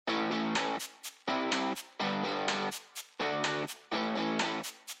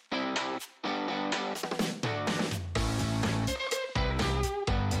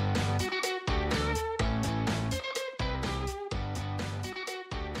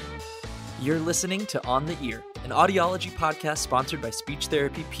You're listening to On the Ear, an audiology podcast sponsored by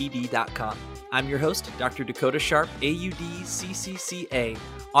SpeechTherapyPD.com. I'm your host, Dr. Dakota Sharp, AUD CCCA,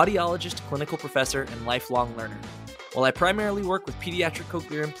 audiologist, clinical professor, and lifelong learner. While I primarily work with pediatric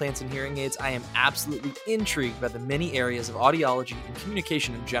cochlear implants and hearing aids, I am absolutely intrigued by the many areas of audiology and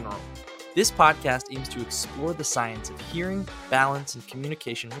communication in general. This podcast aims to explore the science of hearing, balance, and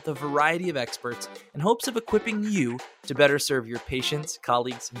communication with a variety of experts in hopes of equipping you to better serve your patients,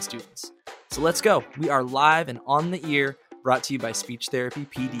 colleagues, and students. So let's go. We are live and on the ear, brought to you by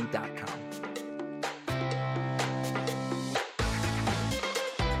SpeechTherapyPD.com.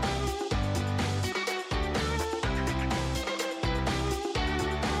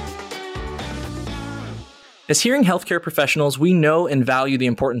 As hearing healthcare professionals, we know and value the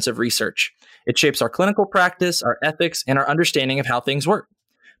importance of research. It shapes our clinical practice, our ethics, and our understanding of how things work.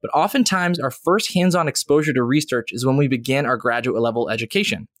 But oftentimes, our first hands-on exposure to research is when we begin our graduate level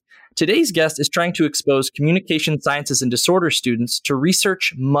education. Today's guest is trying to expose communication sciences and disorder students to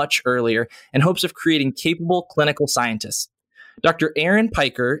research much earlier in hopes of creating capable clinical scientists. Dr. Aaron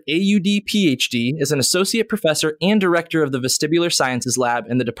Piker, AUD PhD, is an associate professor and director of the Vestibular Sciences Lab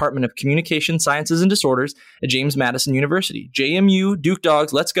in the Department of Communication Sciences and Disorders at James Madison University. JMU, Duke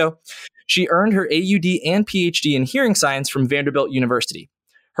Dogs, let's go. She earned her AUD and PhD in hearing science from Vanderbilt University.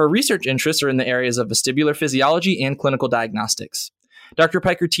 Her research interests are in the areas of vestibular physiology and clinical diagnostics. Dr.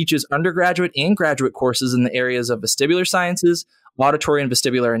 Piker teaches undergraduate and graduate courses in the areas of vestibular sciences, auditory and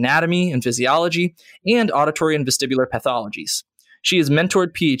vestibular anatomy and physiology, and auditory and vestibular pathologies. She has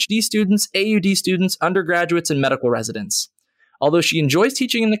mentored PhD students, AUD students, undergraduates, and medical residents. Although she enjoys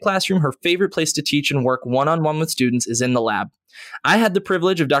teaching in the classroom, her favorite place to teach and work one-on-one with students is in the lab. I had the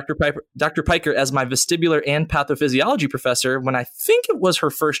privilege of Dr. Piker as my vestibular and pathophysiology professor when I think it was her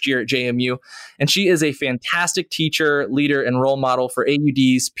first year at JMU, and she is a fantastic teacher, leader, and role model for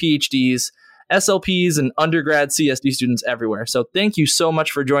AUDs, PhDs, SLPs, and undergrad CSD students everywhere. So thank you so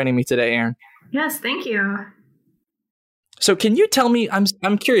much for joining me today, Aaron. Yes, thank you. So can you tell me,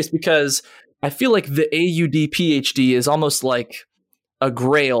 I'm curious because I feel like the AUD PhD is almost like a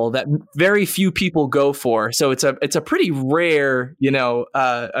grail that very few people go for. So it's a pretty rare,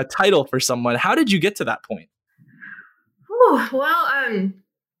 a title for someone. How did you get to that point?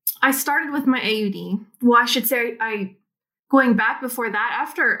 I started with my AUD. Well, I should say going back before that,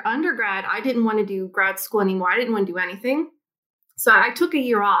 after undergrad, I didn't want to do grad school anymore. I didn't want to do anything. So I took a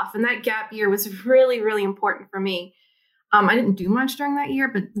year off, and that gap year was really, really important for me. I didn't do much during that year,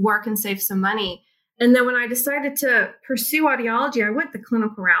 but work and save some money. And then when I decided to pursue audiology, I went the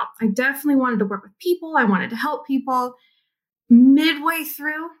clinical route. I definitely wanted to work with people. I wanted to help people. Midway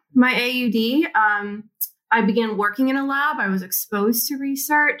through my AUD, I began working in a lab. I was exposed to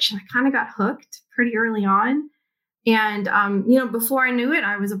research, and I kind of got hooked pretty early on. And, before I knew it,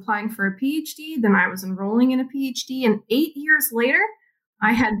 I was applying for a PhD. Then I was enrolling in a PhD. And 8 years later,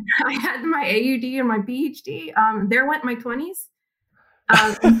 I had my AUD and my PhD. There went my 20s.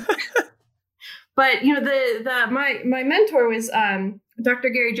 But my mentor was Dr.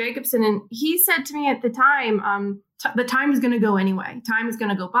 Gary Jacobson, and he said to me at the time, the time is going to go anyway. Time is going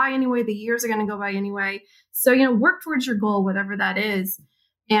to go by anyway. The years are going to go by anyway. So work towards your goal, whatever that is.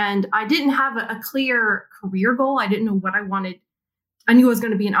 And I didn't have a clear career goal. I didn't know what I wanted. I knew I was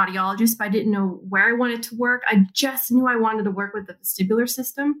going to be an audiologist, but I didn't know where I wanted to work. I just knew I wanted to work with the vestibular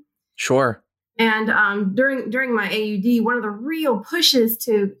system. Sure. And during my AUD, one of the real pushes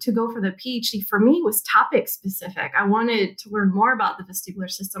to go for the PhD for me was topic specific. I wanted to learn more about the vestibular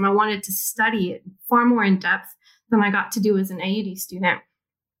system. I wanted to study it far more in depth than I got to do as an AUD student.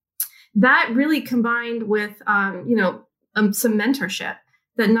 That really combined with some mentorship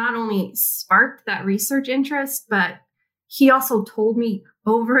that not only sparked that research interest, but he also told me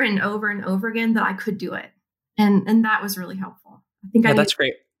over and over and over again that I could do it. And that was really helpful. That's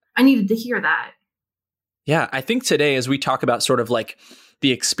great. I needed to hear that. Yeah, I think today, as we talk about sort of like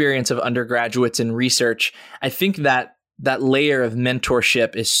the experience of undergraduates in research, I think that layer of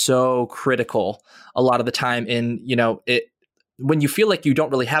mentorship is so critical a lot of the time in, when you feel like you don't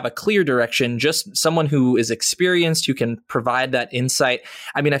really have a clear direction, just someone who is experienced, who can provide that insight.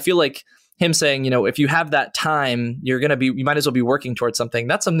 I mean, I feel like him saying, if you have that time, you might as well be working towards something.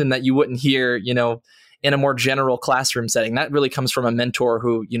 That's something that you wouldn't hear, in a more general classroom setting. That really comes from a mentor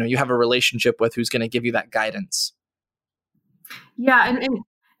who, you have a relationship with, who's going to give you that guidance. Yeah.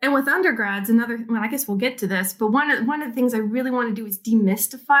 And with undergrads, I guess we'll get to this, but one of the things I really want to do is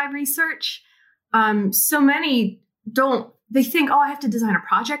demystify research. So many they think, I have to design a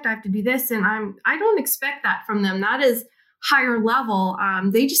project. I have to do this. And I don't expect that from them. That is higher level.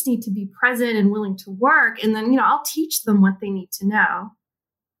 They just need to be present and willing to work. And then, I'll teach them what they need to know.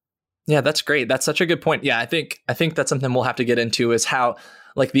 Yeah, that's great. That's such a good point. Yeah, I think that's something we'll have to get into is how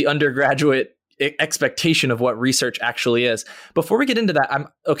like the undergraduate expectation of what research actually is. Before we get into that,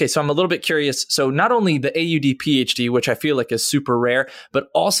 so I'm a little bit curious. So not only the AUD PhD, which I feel like is super rare, but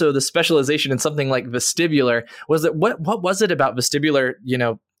also the specialization in something like vestibular. What was it about vestibular?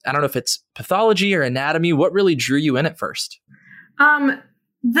 I don't know if it's pathology or anatomy. What really drew you in at first?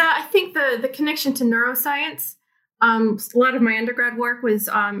 I think the connection to neuroscience. A lot of my undergrad work was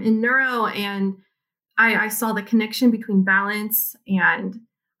in neuro, and I saw the connection between balance and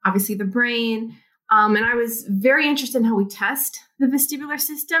obviously the brain. And I was very interested in how we test the vestibular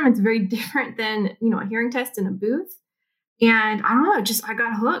system. It's very different than, a hearing test in a booth. And I don't know, I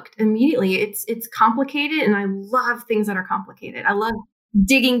got hooked immediately. It's complicated, and I love things that are complicated. I love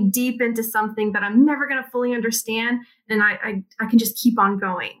digging deep into something that I'm never going to fully understand. And I can just keep on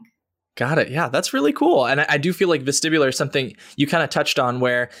going. Got it. Yeah, that's really cool. And I do feel like vestibular is something you kind of touched on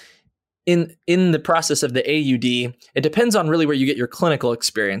where in the process of the AUD, it depends on really where you get your clinical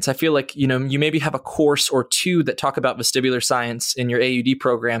experience. I feel like, you maybe have a course or two that talk about vestibular science in your AUD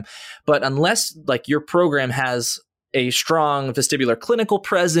program, but unless like your program has a strong vestibular clinical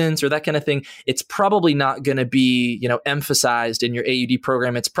presence or that kind of thing, it's probably not going to be, emphasized in your AUD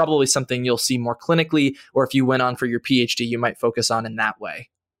program. It's probably something you'll see more clinically, or if you went on for your PhD, you might focus on in that way.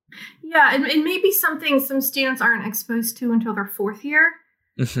 Yeah, and maybe something some students aren't exposed to until their fourth year,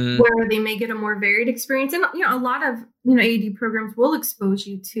 where they may get a more varied experience. And, a lot of, AUD programs will expose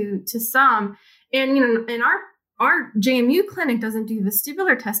you to some. And, in our JMU clinic doesn't do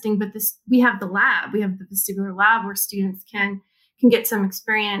vestibular testing, but we have the lab. We have the vestibular lab where students can get some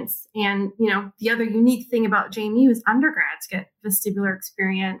experience. And, the other unique thing about JMU is undergrads get vestibular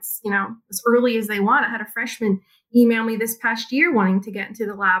experience, as early as they want. I had a freshman email me this past year wanting to get into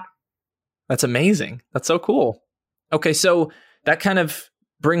the lab. That's amazing. That's so cool. Okay, so that kind of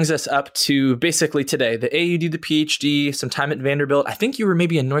brings us up to basically today, the AUD, the PhD, some time at Vanderbilt. I think you were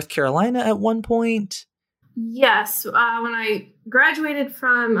maybe in North Carolina at one point. Yes. When I graduated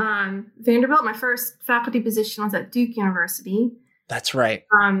from Vanderbilt, my first faculty position was at Duke University. That's right.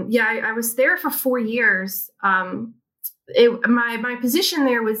 I was there for 4 years. My position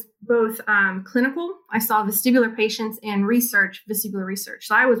there was both clinical. I saw vestibular patients and vestibular research.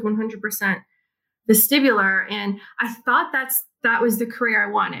 So I was 100% vestibular, and I thought that was the career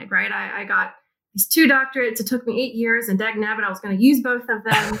I wanted. Right? I got these 2 doctorates. It took me 8 years, and dagnabbit, I was going to use both of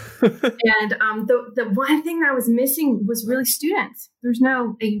them. And the one thing that I was missing was really students. There's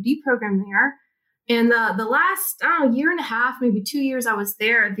no AUD program there. And the last year and a half, maybe 2 years I was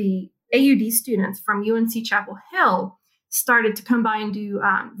there, the AUD students from UNC Chapel Hill started to come by and do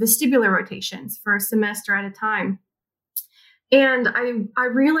vestibular rotations for a semester at a time. And I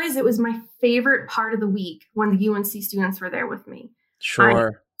realized it was my favorite part of the week when the UNC students were there with me.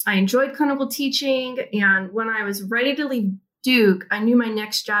 Sure. I enjoyed clinical teaching. And when I was ready to leave Duke, I knew my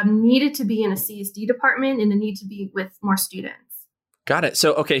next job needed to be in a CSD department and it needed to be with more students. Got it.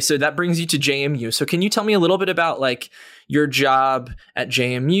 So that brings you to JMU. So can you tell me a little bit about like your job at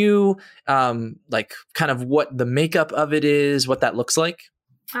JMU, like kind of what the makeup of it is, what that looks like?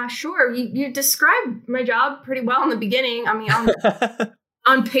 Sure. You described my job pretty well in the beginning. I mean,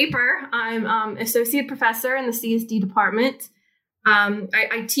 on paper, I'm associate professor in the CSD department.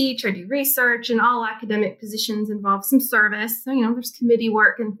 I teach, I do research, and all academic positions involve some service. So, there's committee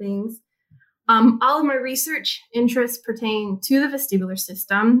work and things. All of my research interests pertain to the vestibular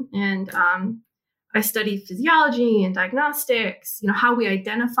system, and I study physiology and diagnostics, how we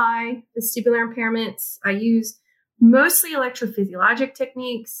identify vestibular impairments. I use mostly electrophysiologic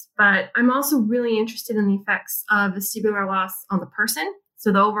techniques, but I'm also really interested in the effects of vestibular loss on the person,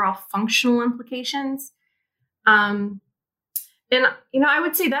 so the overall functional implications. And, I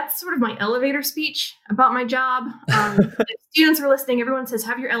would say that's sort of my elevator speech about my job. If students are listening, everyone says,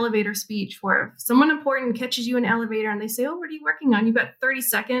 have your elevator speech, where if someone important catches you in an elevator and they say, oh, what are you working on? You've got 30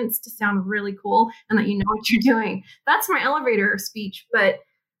 seconds to sound really cool and that you know what you're doing. That's my elevator speech. But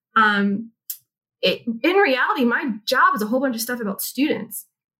in reality, my job is a whole bunch of stuff about students.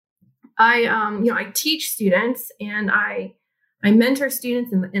 I teach students, and I mentor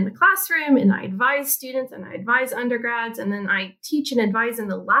students in the classroom, and I advise students, and I advise undergrads, and then I teach and advise in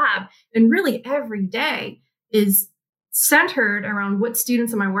the lab. And really every day is centered around what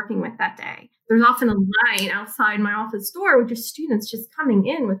students am I working with that day. There's often a line outside my office door with just students just coming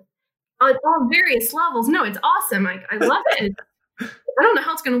in with all various levels. No, it's awesome. I love it. I don't know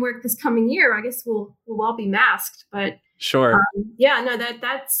how it's going to work this coming year. I guess we'll all be masked, but sure.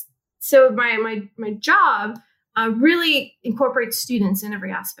 That's so my job really incorporates students in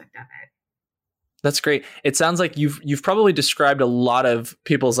every aspect of it. That's great. It sounds like you've probably described a lot of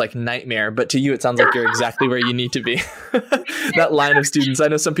people's like nightmare, but to you, it sounds like you're exactly where you need to be. That line of students. I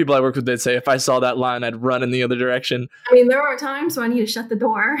know some people I work with, they'd say, if I saw that line, I'd run in the other direction. I mean, there are times when I need to shut the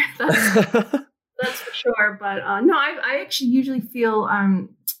door. That's for sure. But no, I actually usually feel,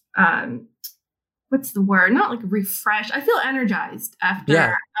 what's the word? Not like refreshed. I feel energized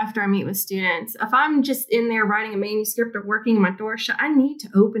after I meet with students. If I'm just in there writing a manuscript or working and my door shut, I need to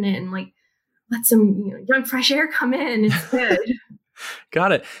open it and like let some young fresh air come in. It's good.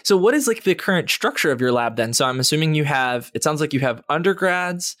 Got it. So what is like the current structure of your lab then? So I'm assuming it sounds like you have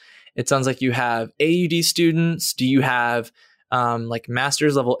undergrads. It sounds like you have AUD students. Do you have like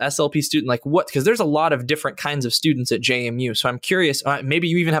master's level SLP student? Like what? Because there's a lot of different kinds of students at JMU. So I'm curious, maybe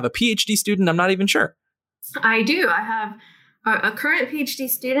you even have a PhD student. I'm not even sure. I do. I have a current PhD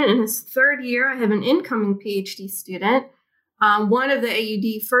student in his third year. I have an incoming PhD student. One of the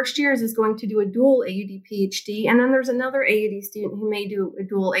AUD first years is going to do a dual AUD PhD. And then there's another AUD student who may do a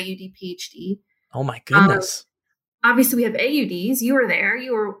dual AUD PhD. Oh my goodness. Obviously, we have AUDs. You were there.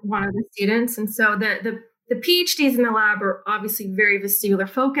 You were one of the students. And so the PhDs in the lab are obviously very vestibular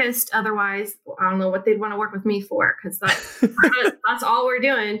focused. Otherwise, I don't know what they'd want to work with me for, because that's all we're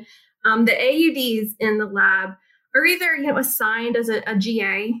doing. The AUDs in the lab are either, assigned as a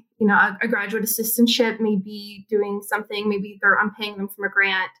GA, a graduate assistantship, maybe doing something, maybe I'm paying them from a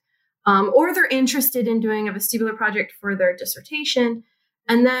grant, or they're interested in doing a vestibular project for their dissertation.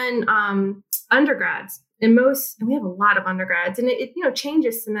 And then undergrads, and we have a lot of undergrads, and it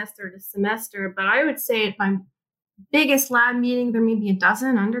changes semester to semester. But I would say at my biggest lab meeting, there may be a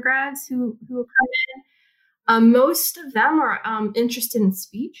dozen undergrads who will come in. Most of them are interested in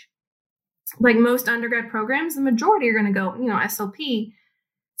speech. Like most undergrad programs, the majority are going to go, SLP.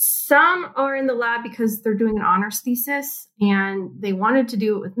 Some are in the lab because they're doing an honors thesis and they wanted to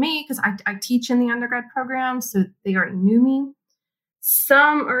do it with me because I teach in the undergrad program, so they already knew me.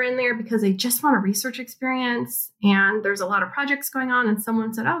 Some are in there because they just want a research experience and there's a lot of projects going on and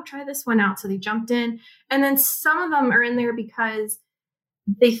someone said, oh, try this one out. So they jumped in. And then some of them are in there because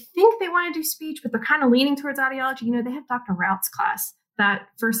they think they want to do speech, but they're kind of leaning towards audiology. They have Dr. Rout's class that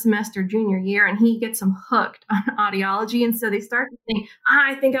first semester junior year, and he gets them hooked on audiology. And so they start to think,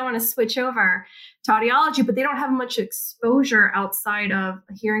 I think I want to switch over to audiology, but they don't have much exposure outside of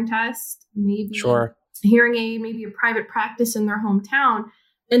a hearing test, maybe a hearing aid, maybe a private practice in their hometown.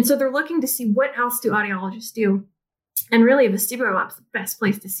 And so they're looking to see what else do audiologists do. And really, vestibular lab's the best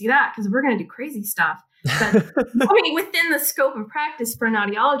place to see that because we're going to do crazy stuff. But within the scope of practice for an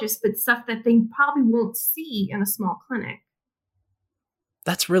audiologist, but stuff that they probably won't see in a small clinic.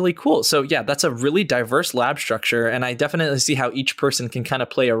 That's really cool. So yeah, that's a really diverse lab structure. And I definitely see how each person can kind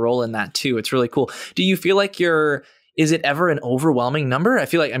of play a role in that too. It's really cool. Do you feel like is it ever an overwhelming number? I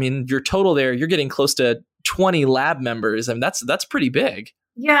feel like, your total there, you're getting close to 20 lab members. And that's pretty big.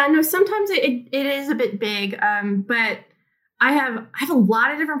 Yeah, no, sometimes it is a bit big. But I have a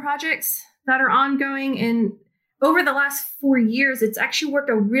lot of different projects that are ongoing. And over the last 4 years, it's actually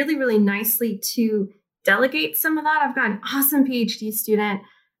worked out really, really nicely to delegate some of that. I've got an awesome PhD student.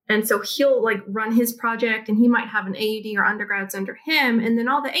 And so he'll run his project and he might have an AUD or undergrads under him. And then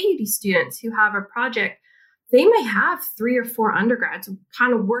all the AUD students who have a project, they may have 3 or 4 undergrads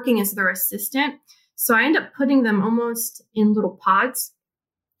kind of working as their assistant. So I end up putting them almost in little pods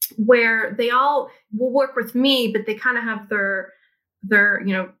where they all will work with me, but they kind of have their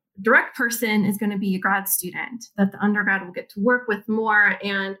direct person is going to be a grad student that the undergrad will get to work with more.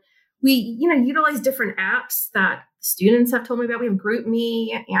 And we, utilize different apps that students have told me about. We have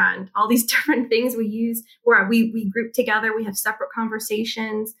GroupMe and all these different things we use where we group together. We have separate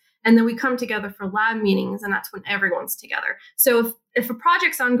conversations and then we come together for lab meetings, and that's when everyone's together. So if a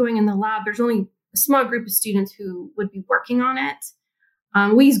project's ongoing in the lab, there's only a small group of students who would be working on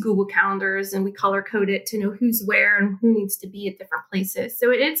it. We use Google Calendars and we color code it to know who's where and who needs to be at different places.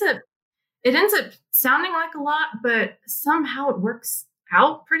 So it ends up sounding like a lot, but somehow it works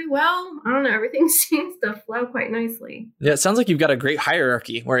out pretty well. I don't know. Everything seems to flow quite nicely. Yeah, it sounds like you've got a great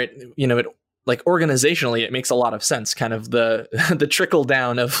hierarchy where it organizationally, it makes a lot of sense. Kind of the trickle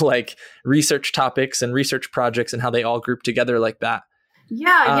down of research topics and research projects and how they all group together like that.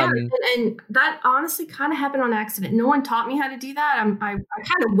 Yeah. And that honestly kind of happened on accident. No one taught me how to do that. I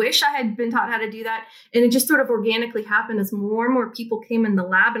kind of wish I had been taught how to do that. And it just sort of organically happened as more and more people came in the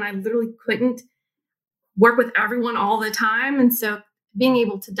lab, and I literally couldn't work with everyone all the time. And so being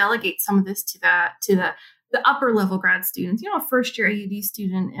able to delegate some of this to the upper level grad students, a first year AUD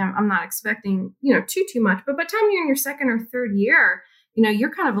student, I'm not expecting, too much, but by the time you're in your second or third year,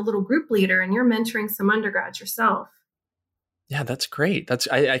 you're kind of a little group leader and you're mentoring some undergrads yourself. Yeah, that's great.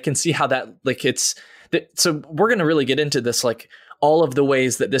 I can see how that like so we're going to really get into this, like all of the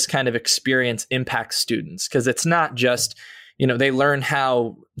ways that this kind of experience impacts students, because it's not just, they learn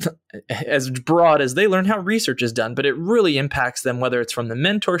how, as broad as they learn how research is done, but it really impacts them, whether it's from the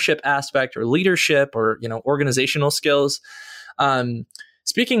mentorship aspect or leadership or, organizational skills.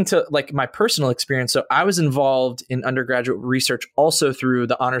 Speaking to like my personal experience, so I was involved in undergraduate research also through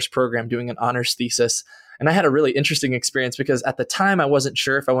the honors program, doing an honors thesis. And I had a really interesting experience because at the time I wasn't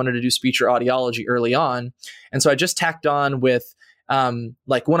sure if I wanted to do speech or audiology early on. And so I just tacked on with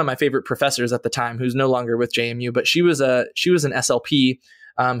like one of my favorite professors at the time, who's no longer with JMU, but she was an SLP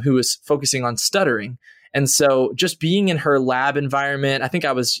who was focusing on stuttering. And so just being in her lab environment, I think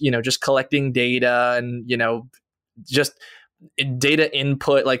I was, just collecting data and, just data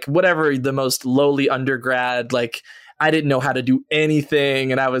input, like whatever the most lowly undergrad, like I didn't know how to do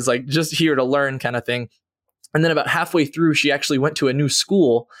anything. And I was like, just here to learn kind of thing. And then about halfway through, she actually went to a new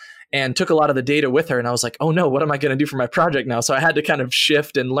school and took a lot of the data with her. And I was like, oh no, what am I going to do for my project now? So I had to kind of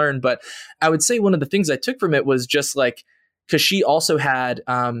shift and learn. But I would say one of the things I took from it was just like, because she also had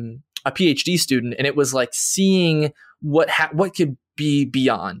a PhD student, and it was like seeing what could be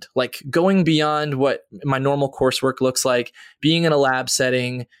beyond, like going beyond what my normal coursework looks like, being in a lab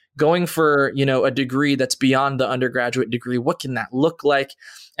setting, going for, a degree that's beyond the undergraduate degree. What can that look like?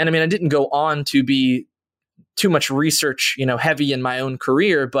 And I mean, I didn't go on to be too much research, heavy in my own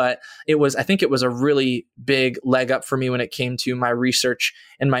career, but I think it was a really big leg up for me when it came to my research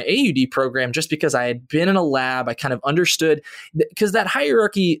and my AUD program, just because I had been in a lab. I kind of understood, because that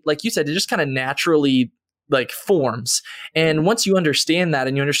hierarchy, like you said, it just kind of naturally like forms. And once you understand that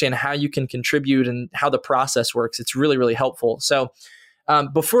and you understand how you can contribute and how the process works, it's really, really helpful. So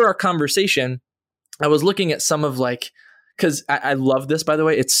before our conversation, I was looking at some of like, because I love this, by the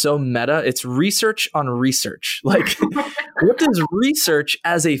way, it's so meta. It's research on research. Like, what does research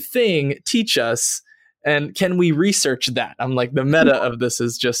as a thing teach us? And can we research that? I'm like, the meta of this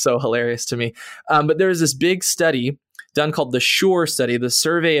is just so hilarious to me. But there was this big study done called the SURE study, the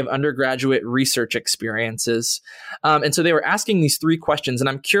Survey of Undergraduate Research Experiences. And so they were asking these 3 questions. And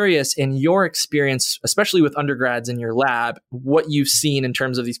I'm curious, in your experience, especially with undergrads in your lab, what you've seen in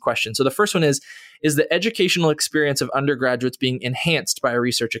terms of these questions. So the first one is the educational experience of undergraduates being enhanced by a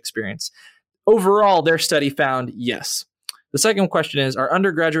research experience? Overall, their study found yes. The second question is, are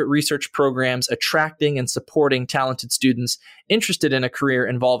undergraduate research programs attracting and supporting talented students interested in a career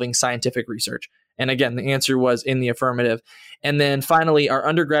involving scientific research? And again, the answer was in the affirmative. And then finally, are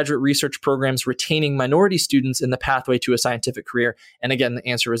undergraduate research programs retaining minority students in the pathway to a scientific career? And again, the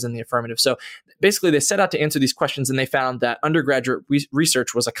answer was in the affirmative. So basically, they set out to answer these questions, and they found that undergraduate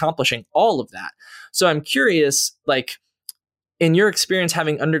research was accomplishing all of that. So I'm curious, like, in your experience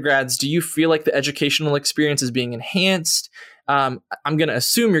having undergrads, do you feel like the educational experience is being enhanced? I'm going to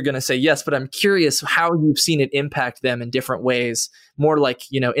assume you're going to say yes, but I'm curious how you've seen it impact them in different ways, more like,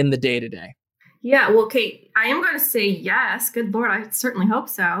 in the day-to-day. Yeah, well, Kate, I am going to say yes. Good Lord, I certainly hope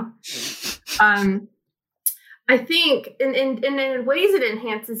so. I think in ways it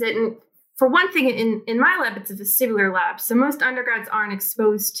enhances it. And for one thing, in my lab, it's a vestibular lab. So most undergrads aren't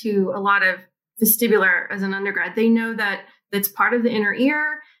exposed to a lot of vestibular as an undergrad. They know that that's part of the inner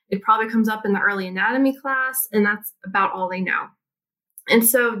ear. It probably comes up in the early anatomy class, and that's about all they know. And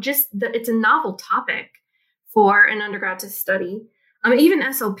so it's a novel topic for an undergrad to study. Even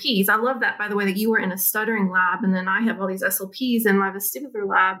SLPs, I love that, by the way, that you were in a stuttering lab, and then I have all these SLPs in my vestibular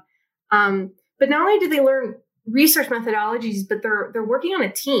lab. But not only do they learn research methodologies, but they're working on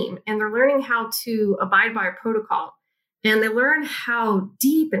a team, and they're learning how to abide by a protocol. And they learn how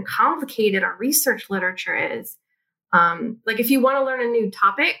deep and complicated our research literature is. Like if you want to learn a new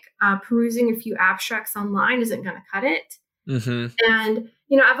topic, perusing a few abstracts online isn't going to cut it. Mm-hmm. And,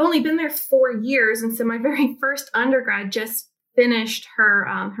 I've only been there 4 years. And so my very first undergrad just finished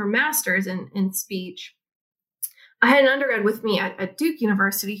her master's in speech. I had an undergrad with me at Duke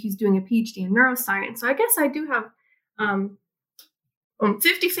University who's doing a PhD in neuroscience. So I guess I do have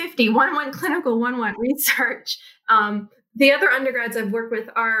 50-50, 1-1 clinical, 1-1 research. The other undergrads I've worked with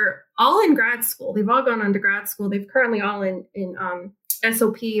are all in grad school. They've all gone on to grad school. They've currently all in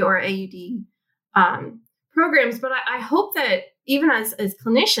SOP or AUD programs. But I hope that even as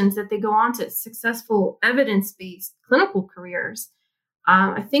clinicians, that they go on to successful evidence-based clinical careers.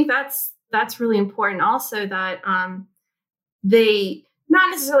 I think that's really important. Also, that they not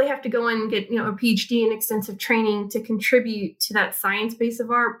necessarily have to go in and get a PhD in extensive training to contribute to that science base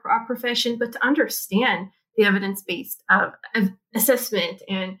of our profession, but to understand the evidence-based assessment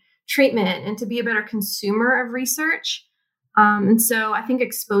and treatment, and to be a better consumer of research. And so I think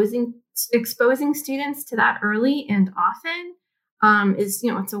exposing students to that early and often is,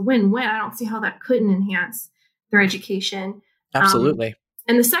 it's a win-win. I don't see how that couldn't enhance their education. Absolutely.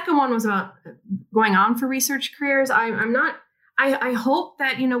 And the second one was about going on for research careers. I hope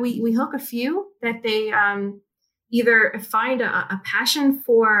that, we hook a few that they either find a passion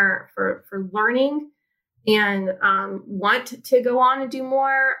for learning and want to go on and do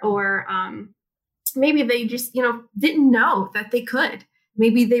more, or maybe they just, didn't know that they could.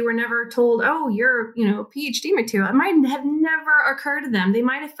 Maybe they were never told, oh, you're, PhD material. It might have never occurred to them. They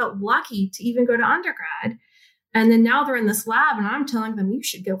might have felt lucky to even go to undergrad. And then now they're in this lab and I'm telling them you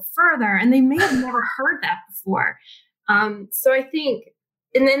should go further. And they may have never heard that before. So I think,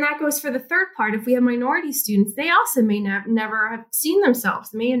 and then that goes for the third part. If we have minority students, they also may never have seen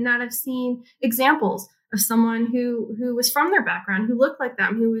themselves, may not have seen examples of someone who was from their background, who looked like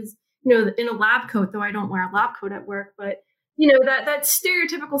them, who was, in a lab coat, though I don't wear a lab coat at work, but that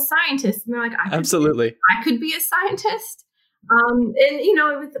stereotypical scientist. And they're like, absolutely, I could be a scientist. And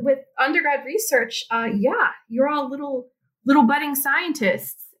with undergrad research, you're all little budding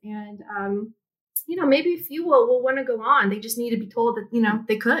scientists, and maybe a few will want to go on. They just need to be told that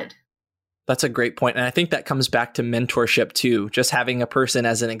they could. That's a great point. And I think that comes back to mentorship too, just having a person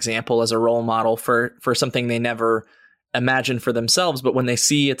as an example, as a role model for something they never imagined for themselves, but when they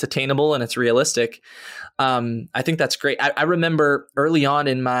see it's attainable and it's realistic, I think that's great. I remember early on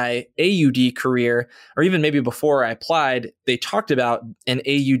in my AUD career, or even maybe before I applied, they talked about an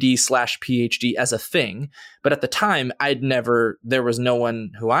AUD/PhD as a thing. But at the time, there was no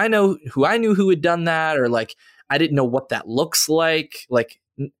one who I knew who had done that, or like, I didn't know what that looks like.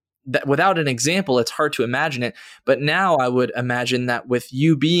 That without an example, it's hard to imagine it. But now I would imagine that with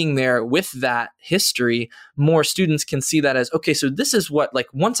you being there with that history, more students can see that as, okay, so this is what, like,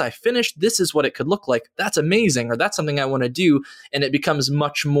 once I finish, this is what it could look like. That's amazing. Or that's something I want to do. And it becomes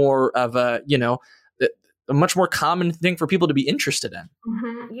much more of a much more common thing for people to be interested in.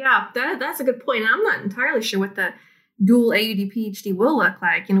 Mm-hmm. Yeah, that's a good point. I'm not entirely sure what the dual AUD PhD will look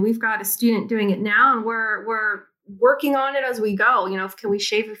like. We've got a student doing it now, and we're working on it as we go. Can we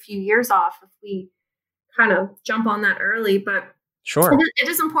shave a few years off if we kind of jump on that early? But sure, it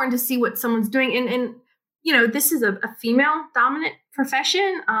is important to see what someone's doing. And this is a female dominant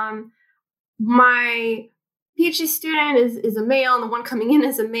profession. My PhD student is a male, and the one coming in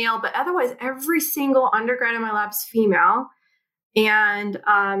is a male, but otherwise every single undergrad in my lab's female. And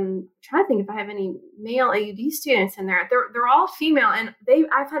I'm trying to think if I have any male AUD students in there. They're all female, and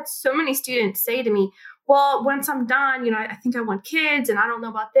I've had so many students say to me, well, once I'm done, I think I want kids and I don't know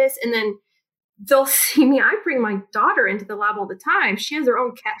about this. And then they'll see me. I bring my daughter into the lab all the time. She has her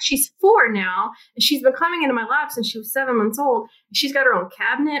own cat. She's 4 now, and she's been coming into my lab since she was 7 months old. She's got her own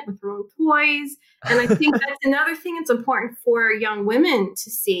cabinet with her own toys. And I think that's another thing that's important for young women to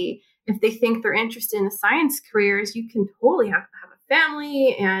see. If they think they're interested in the science careers, you can totally have a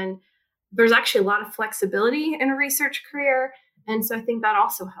family, and there's actually a lot of flexibility in a research career. And so I think that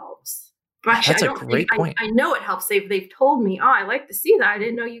also helps. Actually, that's a great point. I know it helps. They've told me, I like to see that. I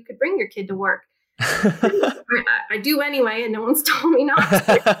didn't know you could bring your kid to work. I do anyway, and no one's told me not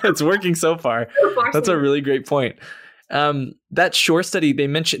to. It's working so far. That's a really great point. That SHORE study they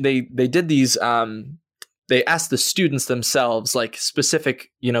mentioned, they did these, they asked the students themselves, like, specific,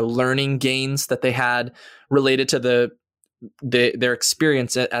 learning gains that they had related to their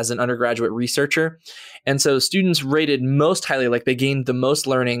experience as an undergraduate researcher. And so students rated most highly, like they gained the most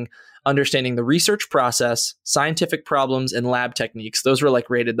learning, understanding the research process, scientific problems, and lab techniques. Those were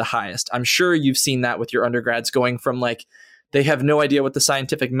like rated the highest. I'm sure you've seen that with your undergrads, going from like, they have no idea what the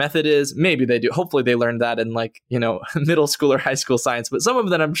scientific method is. Maybe they do. Hopefully they learned that in middle school or high school science, but some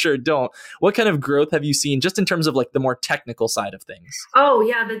of them I'm sure don't. What kind of growth have you seen just in terms of like the more technical side of things? Oh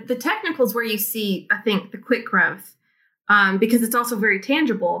yeah. The technical is where you see, I think, the quick growth, because it's also very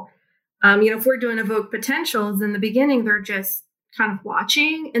tangible. If we're doing evoke potentials in the beginning, they're just kind of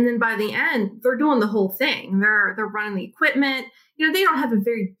watching, and then by the end, they're doing the whole thing. They're running the equipment. They don't have a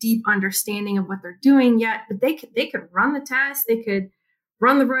very deep understanding of what they're doing yet, but they could run the test. They could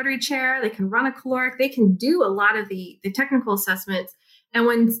run the rotary chair. They can run a caloric. They can do a lot of the technical assessments. And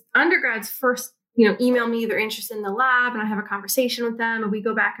when undergrads first, email me they're interested in the lab, and I have a conversation with them, and we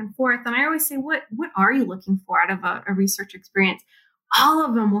go back and forth, and I always say, what are you looking for out of a research experience? All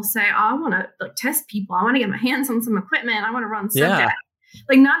of them will say, I want to test people. I want to get my hands on some equipment. I want to run subjects. Yeah.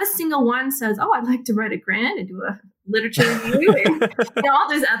 Like, not a single one says, I'd like to write a grant and do a literature review and all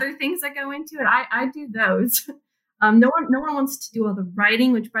those other things that go into it. I do those. No one wants to do all the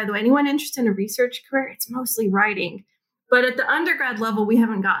writing, which, by the way, anyone interested in a research career, it's mostly writing. But at the undergrad level, we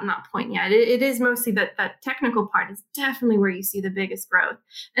haven't gotten that point yet. It is mostly that technical part is definitely where you see the biggest growth.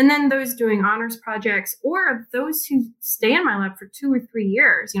 And then those doing honors projects or those who stay in my lab for 2 or 3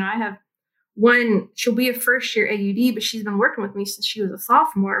 years. I have one, she'll be a first year AUD, but she's been working with me since she was a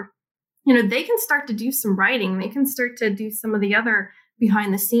sophomore. They can start to do some writing. They can start to do some of the other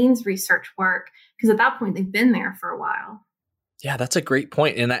behind the scenes research work because at that point, they've been there for a while. Yeah, that's a great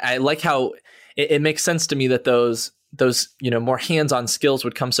point. And I like how it makes sense to me that those more hands-on skills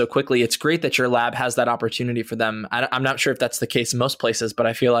would come so quickly. It's great that your lab has that opportunity for them. I'm not sure if that's the case in most places, but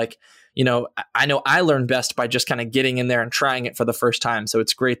I feel like, I know I learn best by just kind of getting in there and trying it for the first time. So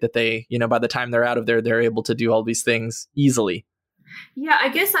it's great that they, by the time they're out of there, they're able to do all these things easily. Yeah, I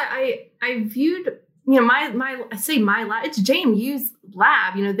guess I viewed, I say my lab, it's JMU's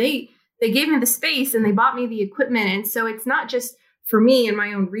lab. They gave me the space and they bought me the equipment. And so it's not just for me and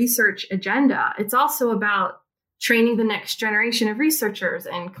my own research agenda. It's also about training the next generation of researchers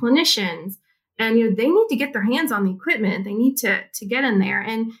and clinicians. And, they need to get their hands on the equipment. They need to get in there.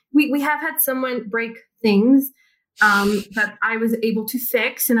 And we have had someone break things that I was able to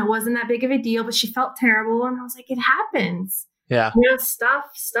fix. And it wasn't that big of a deal, but she felt terrible. And I was like, it happens. Yeah.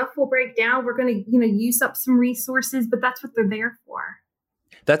 Stuff will break down. We're going to, use up some resources, but that's what they're there for.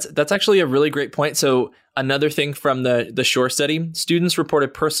 That's actually a really great point. So another thing from the SHORE study, students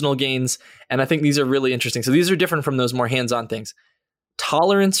reported personal gains. And I think these are really interesting. So these are different from those more hands-on things.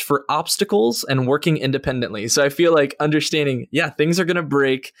 Tolerance for obstacles and working independently. So I feel like understanding, things are going to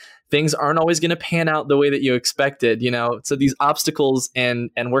break. Things aren't always going to pan out the way that you expected, So these obstacles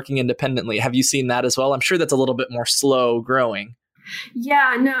and working independently, have you seen that as well? I'm sure that's a little bit more slow growing.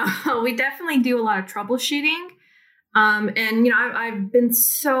 Yeah, no, we definitely do a lot of troubleshooting. And I've been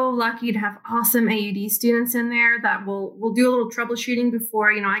so lucky to have awesome AUD students in there that will do a little troubleshooting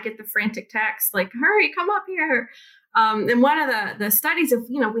before, I get the frantic text like, hurry, come up here. And one of the studies, if,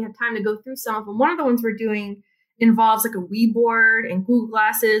 we have time to go through some of them, one of the ones we're doing involves like a Wii board and Google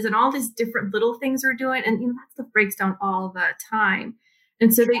Glasses and all these different little things we're doing. And, that stuff breaks down all the time.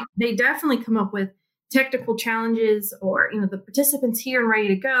 And so they definitely come up with technical challenges or, the participants here and ready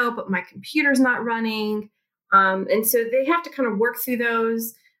to go, but my computer's not running. And so they have to kind of work through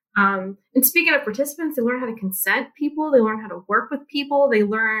those. And speaking of participants, they learn how to consent people. They learn how to work with people. They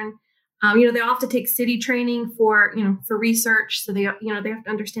learn, they all have to take city training for research. So they have to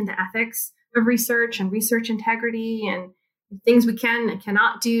understand the ethics of research and research integrity and things we can and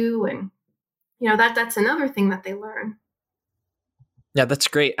cannot do. And, that's another thing that they learn. Yeah, that's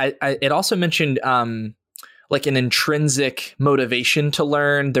great. It also mentioned, like an intrinsic motivation to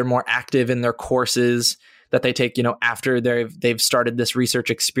learn. They're more active in their courses that they take, after they've started this research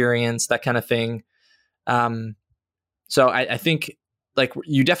experience, that kind of thing. So I think like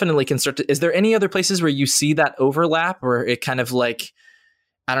you definitely can start to, is there any other places where you see that overlap or it kind of like,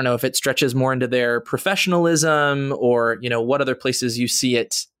 I don't know if it stretches more into their professionalism or, what other places you see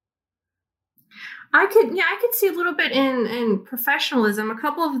it? I could see a little bit in professionalism. A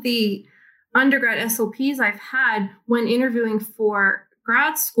couple of the undergrad SLPs I've had when interviewing for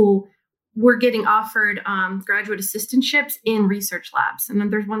grad school were getting offered graduate assistantships in research labs. And then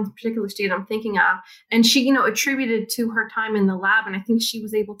there's one particular student I'm thinking of, and she, attributed to her time in the lab. And I think she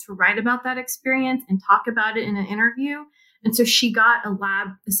was able to write about that experience and talk about it in an interview. And so she got a lab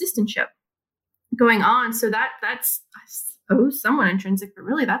assistantship going on. So that's, I suppose, somewhat intrinsic, but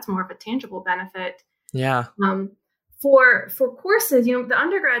really that's more of a tangible benefit. Yeah. For courses, the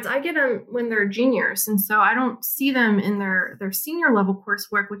undergrads, I get them when they're juniors. And so I don't see them in their senior level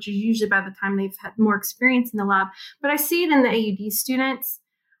coursework, which is usually by the time they've had more experience in the lab. But I see it in the AUD students.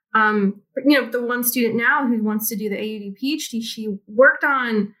 The one student now who wants to do the AUD PhD, she worked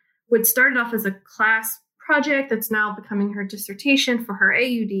on what started off as a class project that's now becoming her dissertation for her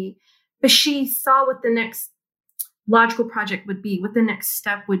AUD. But she saw what the next logical project would be, what the next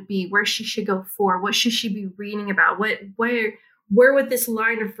step would be, where she should go for, what should she be reading about, where would this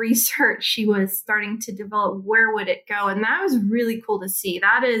line of research she was starting to develop, where would it go? And that was really cool to see.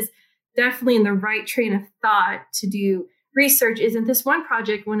 That is definitely in the right train of thought to do research. Isn't this one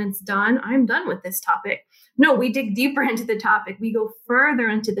project, when it's done, I'm done with this topic. No, we dig deeper into the topic. We go further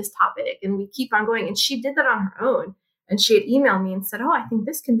into this topic and we keep on going. And she did that on her own. And she had emailed me and said, I think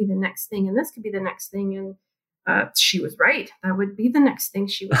this can be the next thing. And this could be the next thing. And she was right. That would be the next thing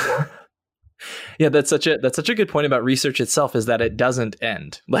she would do. Yeah, that's such a good point about research itself, is that it doesn't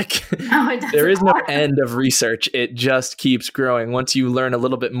end. Like it there is no end of research. It just keeps growing. Once you learn a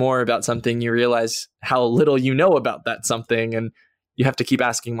little bit more about something, you realize how little you know about that something, and you have to keep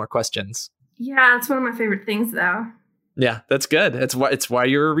asking more questions. Yeah, it's one of my favorite things, though. Yeah, that's good. It's why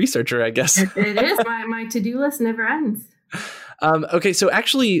you're a researcher, I guess. It is. My to-do list never ends. Okay, so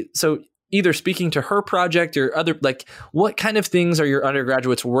either speaking to her project or other, like, what kind of things are your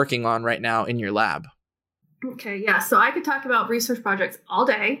undergraduates working on right now in your lab? Okay, yeah. So I could talk about research projects all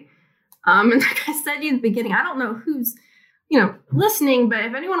day. And like I said in the beginning, I don't know who's, listening, but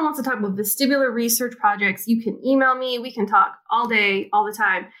if anyone wants to talk about vestibular research projects, you can email me. We can talk all day, all the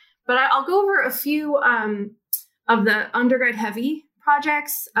time. But I'll go over a few of the undergrad heavy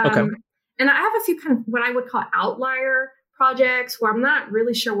projects. Okay. And I have a few kind of what I would call outlier projects where I'm not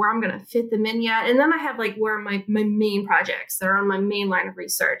really sure where I'm going to fit them in yet. And then I have like where my main projects that are on my main line of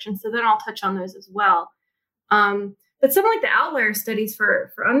research. And so then I'll touch on those as well. But some like the outlier studies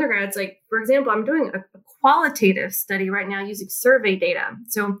for undergrads, like for example, I'm doing a qualitative study right now using survey data.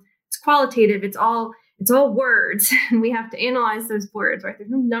 So it's qualitative, it's all words, and we have to analyze those words, right? There's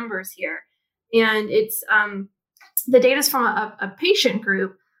no numbers here. And it's the data is from a patient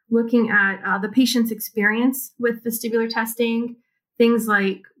group looking at the patient's experience with vestibular testing. Things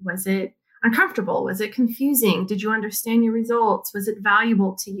like, was it uncomfortable? Was it confusing? Did you understand your results? Was it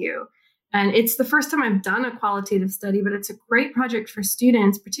valuable to you? And it's the first time I've done a qualitative study, but it's a great project for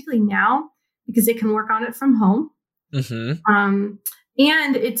students, particularly now, because they can work on it from home. Mm-hmm.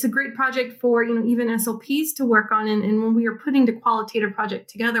 And it's a great project for, even SLPs to work on. And when we were putting the qualitative project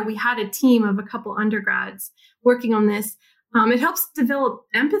together, we had a team of a couple undergrads working on this. It helps develop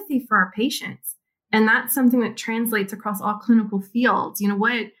empathy for our patients. And that's something that translates across all clinical fields.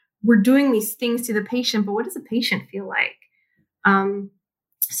 What we're doing these things to the patient, but what does a patient feel like?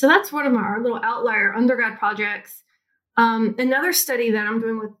 So that's one of our little outlier undergrad projects. Another study that I'm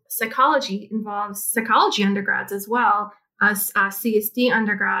doing with psychology involves psychology undergrads as well as CSD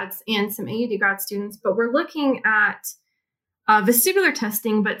undergrads and some AUD grad students. But we're looking at vestibular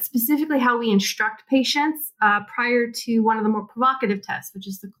testing, but specifically how we instruct patients prior to one of the more provocative tests, which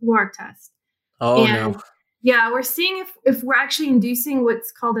is the caloric test. Oh, and, no. Yeah, we're seeing if we're actually inducing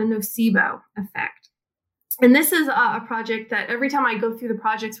what's called a nocebo effect. And this is a project that every time I go through the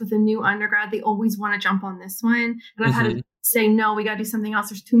projects with a new undergrad, they always want to jump on this one. And I've had to say, no, we got to do something else.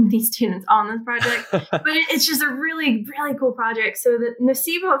 There's too many students on this project. But it's just a really, really cool project. So the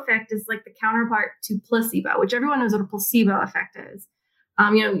nocebo effect is like the counterpart to placebo, which everyone knows what a placebo effect is.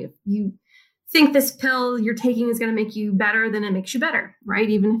 You think this pill you're taking is going to make you better, then it makes you better, right?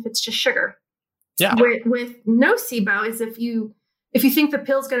 Even if it's just sugar. Yeah. With nocebo is if you think the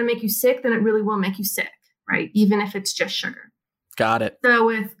pill is going to make you sick, then it really will make you sick. Right? Even if it's just sugar. Got it. So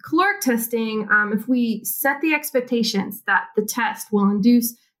with caloric testing, if we set the expectations that the test will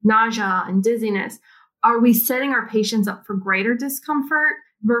induce nausea and dizziness, are we setting our patients up for greater discomfort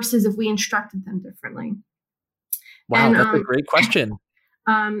versus if we instructed them differently? Wow, and, that's a great question.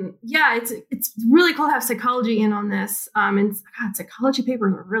 Yeah, it's really cool to have psychology in on this. And God, psychology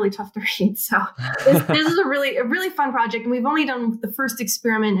papers are really tough to read. So this is a really fun project. And we've only done the first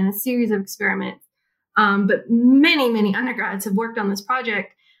experiment in a series of experiments. But many undergrads have worked on this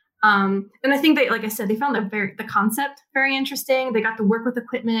project. And I think they, like I said, they found the concept very interesting. They got to work with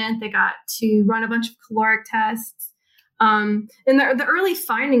equipment. They got to run a bunch of caloric tests. And the early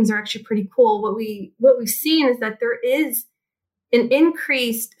findings are actually pretty cool. What we've seen is that there is an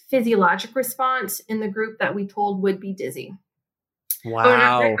increased physiologic response in the group that we told would be dizzy.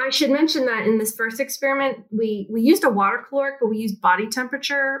 Wow. I should mention that in this first experiment, we used a water caloric, but we used body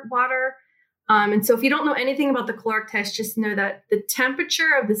temperature water. And so if you don't know anything about the caloric test, just know that the temperature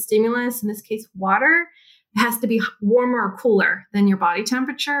of the stimulus, in this case, water, has to be warmer or cooler than your body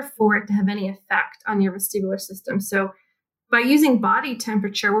temperature for it to have any effect on your vestibular system. So by using body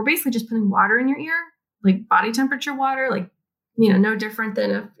temperature, we're basically just putting water in your ear, like body temperature water, like, no different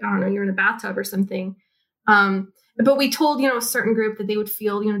than if, I don't know, you're in a bathtub or something. But we told, a certain group that they would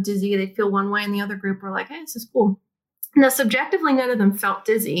feel, dizzy, they'd feel one way, and the other group were like, hey, this is cool. Now, subjectively, none of them felt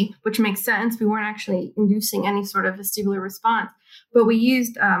dizzy, which makes sense. We weren't actually inducing any sort of vestibular response, but we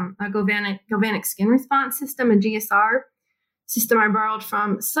used a galvanic skin response system, a GSR system I borrowed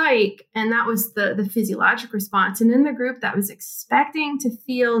from Psych, and that was the physiologic response. And in the group that was expecting to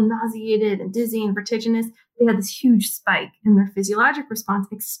feel nauseated and dizzy and vertiginous, they had this huge spike in their physiologic response,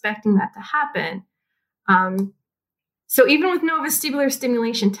 expecting that to happen. So even with no vestibular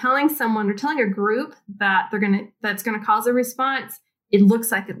stimulation, telling someone or telling a group that that's gonna cause a response, it looks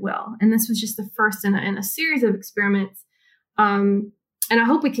like it will. And this was just the first in a series of experiments. And I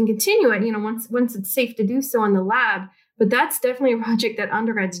hope we can continue it, once it's safe to do so in the lab. But that's definitely a project that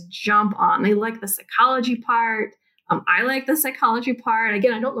undergrads jump on. They like the psychology part. I like the psychology part.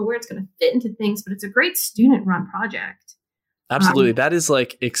 Again, I don't know where it's going to fit into things, but it's a great student-run project. Absolutely. That is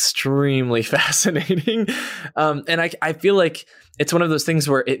like extremely fascinating. And I feel like it's one of those things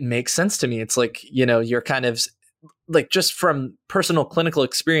where it makes sense to me. It's like, you're kind of like just from personal clinical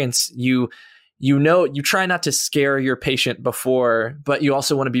experience, you try not to scare your patient before, but you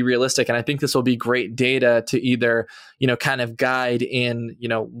also want to be realistic. And I think this will be great data to either, kind of guide in,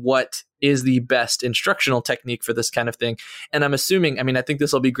 what is the best instructional technique for this kind of thing. And I'm assuming, I think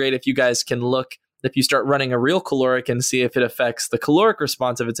this will be great if you guys can look, if you start running a real caloric and see if it affects the caloric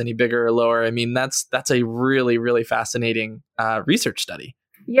response, if it's any bigger or lower. That's a really, really fascinating research study.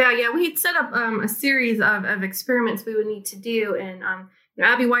 Yeah. We had set up a series of experiments we would need to do. And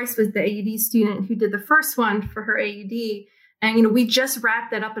Abby Weiss was the AUD student who did the first one for her AUD. And, we just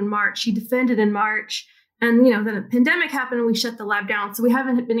wrapped that up in March. She defended in March. And, then a pandemic happened and we shut the lab down. So we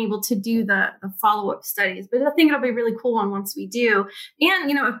haven't been able to do the follow-up studies. But I think it'll be a really cool one once we do.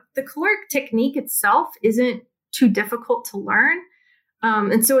 And, the caloric technique itself isn't too difficult to learn.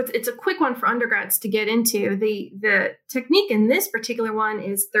 And so it's a quick one for undergrads to get into. The technique in this particular one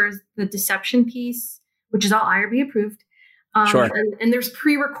is there's the deception piece, which is all IRB approved. Sure. And there's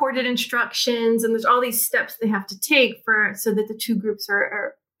pre-recorded instructions and there's all these steps they have to take so that the two groups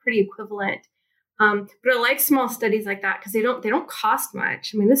are pretty equivalent. But I like small studies like that because they don't cost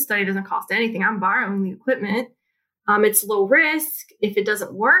much. This study doesn't cost anything. I'm borrowing the equipment. It's low risk. If it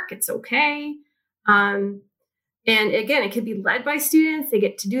doesn't work, it's okay. And again, it could be led by students. They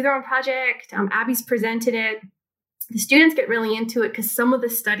get to do their own project. Abby's presented it. The students get really into it because some of the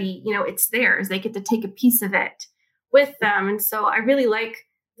study, it's theirs. They get to take a piece of it with them. And so I really like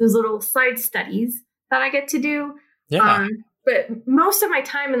those little side studies that I get to do. Yeah. But most of my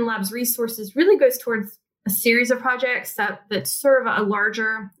time in labs resources really goes towards a series of projects that serve a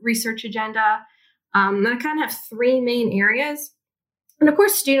larger research agenda. And I kind of have three main areas. And of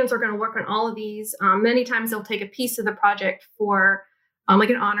course, students are going to work on all of these. Many times they'll take a piece of the project for like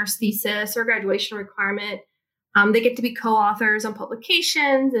an honors thesis or graduation requirement. They get to be co-authors on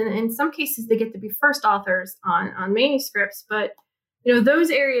publications, and in some cases, they get to be first authors on manuscripts. But those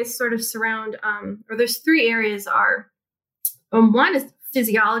areas sort of surround, or those three areas are. One is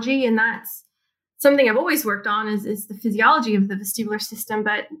physiology, and that's something I've always worked on is the physiology of the vestibular system.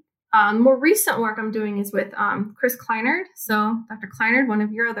 But more recent work I'm doing is with Chris Kleinert. So Dr. Kleinert, one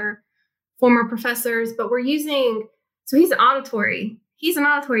of your other former professors, but he's an auditory. He's an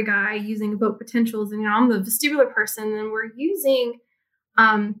auditory guy using evoked potentials, and I'm the vestibular person, and we're using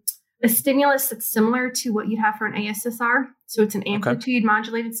a stimulus that's similar to what you'd have for an ASSR. So it's an amplitude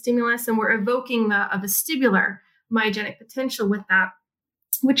modulated stimulus, and we're evoking a vestibular myogenic potential with that,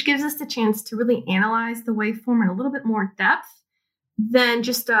 which gives us the chance to really analyze the waveform in a little bit more depth than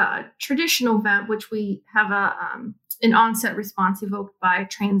just a traditional vent, which we have an onset response evoked by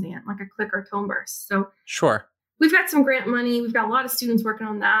transient, like a click or tone burst. So sure. We've got some grant money. We've got a lot of students working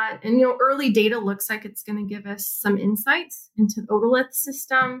on that. And, early data looks like it's going to give us some insights into the otolith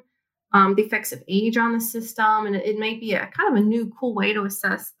system, the effects of age on the system. And it may be a kind of a new, cool way to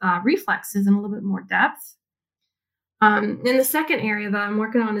assess reflexes in a little bit more depth. And the second area that I'm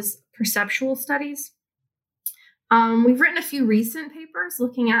working on is perceptual studies. We've written a few recent papers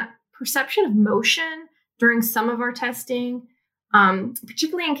looking at perception of motion during some of our testing.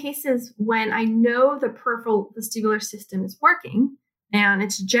 Particularly in cases when I know the peripheral vestibular system is working and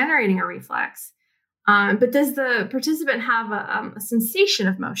it's generating a reflex. But does the participant have a sensation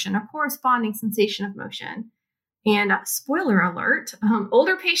of motion, a corresponding sensation of motion? And spoiler alert,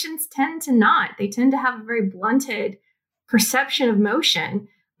 older patients tend to not. They tend to have a very blunted perception of motion.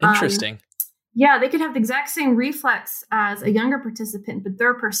 Interesting. Yeah, they could have the exact same reflex as a younger participant, but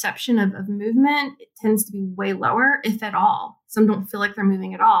their perception of movement tends to be way lower, if at all. Some don't feel like they're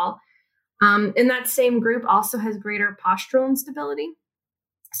moving at all. And that same group also has greater postural instability.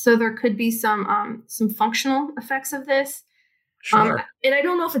 So there could be some functional effects of this. Sure. And I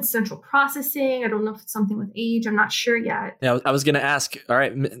don't know if it's central processing. I don't know if it's something with age. I'm not sure yet. Yeah, I was going to ask, all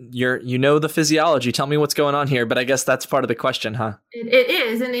right, you know the physiology. Tell me what's going on here. But I guess that's part of the question, huh? It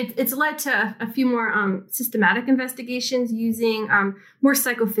is. And it's led to a few more systematic investigations using more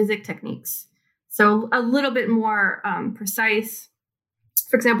psychophysic techniques. So a little bit more precise.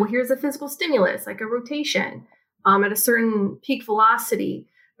 For example, here's a physical stimulus, like a rotation at a certain peak velocity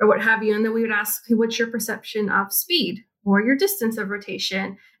or what have you. And then we would ask, okay, what's your perception of speed or your distance of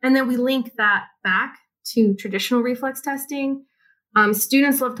rotation? And then we link that back to traditional reflex testing.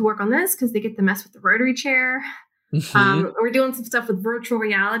 Students love to work on this because they get to mess with the rotary chair. Mm-hmm. We're doing some stuff with virtual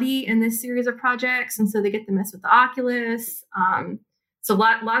reality in this series of projects. And so they get to mess with the Oculus. So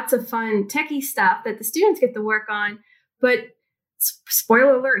lots of fun techie stuff that the students get to work on. But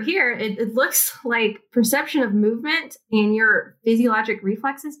spoiler alert here, it looks like perception of movement and your physiologic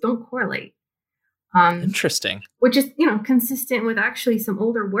reflexes don't correlate. Interesting. Which is, consistent with actually some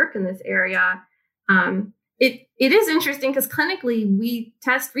older work in this area. And it is interesting because clinically we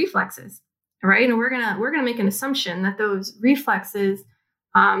test reflexes, right? And we're gonna make an assumption that those reflexes,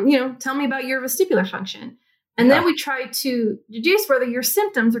 tell me about your vestibular function. And then we try to deduce whether your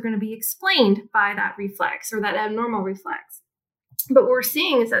symptoms are going to be explained by that reflex or that abnormal reflex. But what we're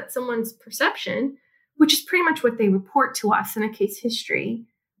seeing is that someone's perception, which is pretty much what they report to us in a case history.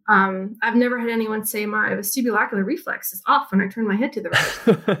 I've never had anyone say my vestibulocular reflex is off when I turn my head to the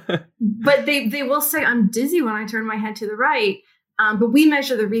right. But they will say I'm dizzy when I turn my head to the right. But we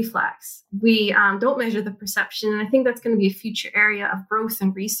measure the reflex. We don't measure the perception. And I think that's going to be a future area of growth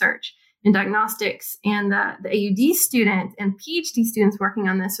and research in diagnostics. And the AUD students and PhD students working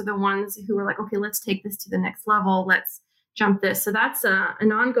on this are the ones who are like, okay, let's take this to the next level. Let's jump this. So that's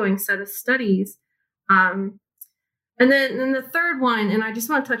an ongoing set of studies. And then the third one, and I just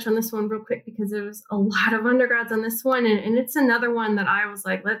want to touch on this one real quick because there's a lot of undergrads on this one. And it's another one that I was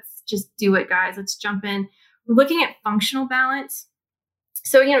like, let's just do it, guys. Let's jump in. We're looking at functional balance.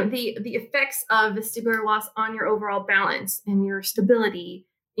 So, the effects of vestibular loss on your overall balance and your stability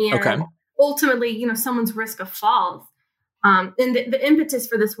and ultimately, someone's risk of falls. And the impetus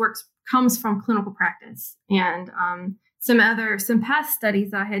for this work comes from clinical practice and some past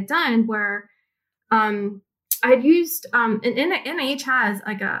studies I had done where I had used, and NIH has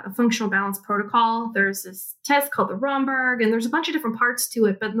like a functional balance protocol. There's this test called the Romberg, and there's a bunch of different parts to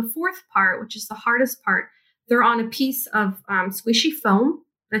it. But in the fourth part, which is the hardest part, they're on a piece of squishy foam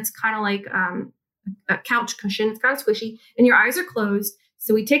that's kind of like a couch cushion. It's kind of squishy, and your eyes are closed.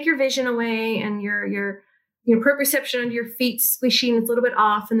 So we take your vision away, and your proprioception under your feet's squishy, and it's a little bit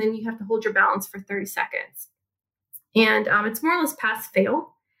off, and then you have to hold your balance for 30 seconds. And it's more or less pass-fail.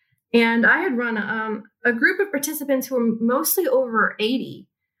 And I had run a group of participants who were mostly over 80,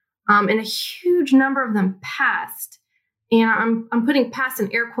 and a huge number of them passed. And I'm putting "passed"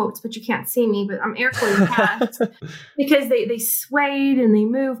 in air quotes, but you can't see me, but I'm air quoting "passed" because they swayed and they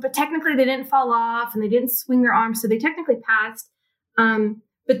moved, but technically they didn't fall off and they didn't swing their arms, so they technically passed.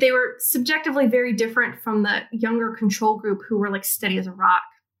 But they were subjectively very different from the younger control group who were like steady as a rock.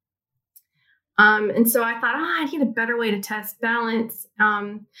 And so I thought, I need a better way to test balance.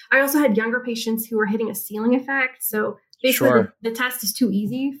 I also had younger patients who were hitting a ceiling effect. So basically the test is too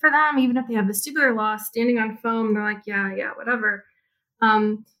easy for them. Even if they have vestibular loss, standing on foam, they're like, yeah, whatever.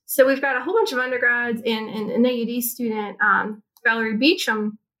 So we've got a whole bunch of undergrads and an AUD student, Valerie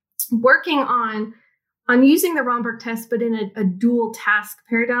Beecham, working on using the Romberg test, but in a dual task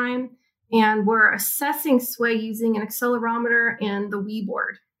paradigm. And we're assessing sway using an accelerometer and the Wii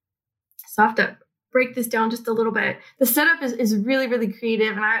board. So I have to break this down just a little bit. The setup is really, really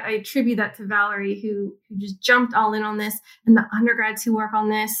creative. And I attribute that to Valerie, who just jumped all in on this, and the undergrads who work on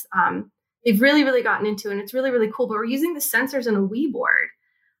this. They've really, really gotten into it. And it's really, really cool. But we're using the sensors in a Wii board.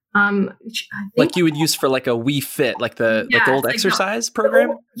 Which I think, like you would use for like a Wii Fit, like the old exercise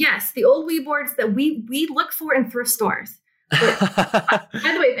program? The old Wii boards that we look for in thrift stores. But,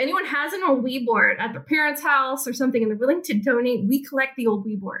 by the way, if anyone has an old Wii board at their parents' house or something and they're willing to donate, we collect the old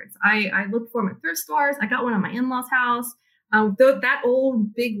Wii boards. I look for them at thrift stores. I got one at my in-laws' house. That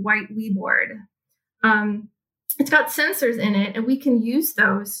old big white Wii board. It's got sensors in it, and we can use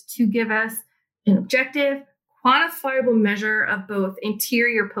those to give us an objective, quantifiable measure of both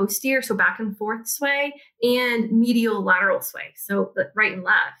anterior, posterior, so back and forth sway, and medial lateral sway, so the right and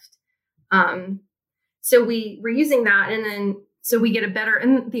left. So we're using that, and then so we get a better,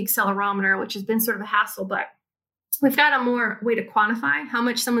 and the accelerometer, which has been sort of a hassle, but we've got a more way to quantify how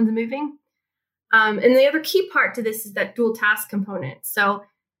much someone's moving. And the other key part to this is that dual task component. So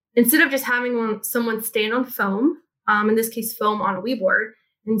instead of just having someone stand on foam, in this case, foam on a Wii board,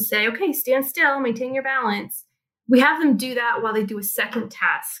 and say, okay, stand still, maintain your balance, we have them do that while they do a second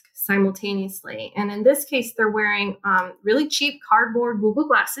task simultaneously. And in this case, they're wearing really cheap cardboard Google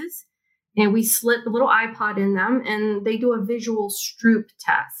glasses, and we slip a little iPod in them, and they do a visual Stroop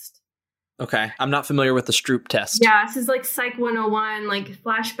test. Okay. I'm not familiar with the Stroop test. Yeah, this is like Psych 101, like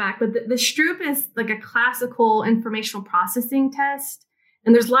flashback. But the Stroop is like a classical informational processing test.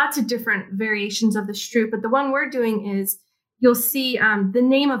 And there's lots of different variations of the Stroop. But the one we're doing is you'll see the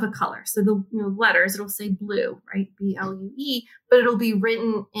name of a color. So the letters, it'll say blue, right? BLUE, but it'll be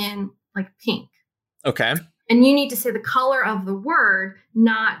written in like pink. Okay. And you need to say the color of the word,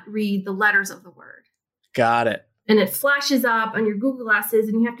 not read the letters of the word. Got it. And it flashes up on your Google Glasses,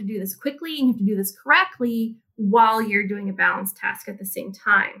 and you have to do this quickly, and you have to do this correctly while you're doing a balanced task at the same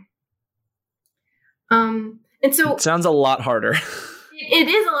time. And so it sounds a lot harder. It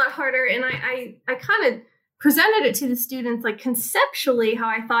is a lot harder. And I kind of presented it to the students, like conceptually, how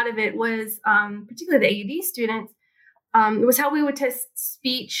I thought of it was, particularly the AUD students, It was how we would test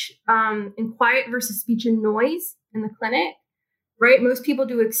speech in quiet versus speech in noise in the clinic, right? Most people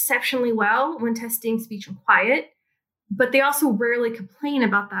do exceptionally well when testing speech in quiet, but they also rarely complain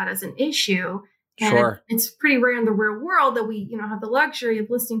about that as an issue. And Sure. it's pretty rare in the real world that we, have the luxury of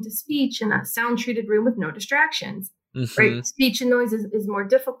listening to speech in a sound-treated room with no distractions, right? Speech and noise is more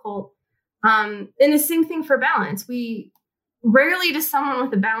difficult. And the same thing for balance. We rarely does someone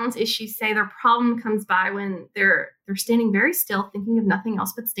with a balance issue say their problem comes by when they're standing very still, thinking of nothing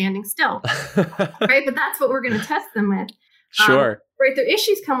else but standing still, right? But that's what we're going to test them with. Sure. Right. Their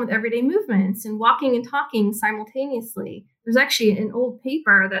issues come with everyday movements and walking and talking simultaneously. There's actually an old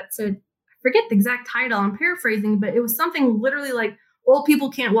paper that said, I forget the exact title, I'm paraphrasing, but it was something literally like old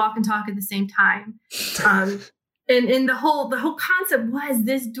people can't walk and talk at the same time. And the whole concept was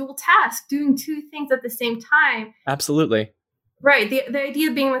this dual task, doing two things at the same time. Absolutely. Right. The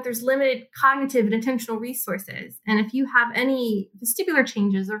idea being that there's limited cognitive and attentional resources. And if you have any vestibular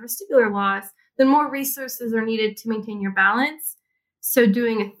changes or vestibular loss, then more resources are needed to maintain your balance. So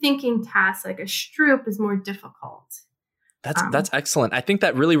doing a thinking task like a Stroop is more difficult. That's excellent. I think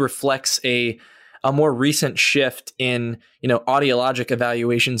that really reflects a more recent shift in, audiologic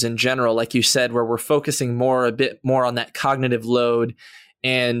evaluations in general, like you said, where we're focusing a bit more on that cognitive load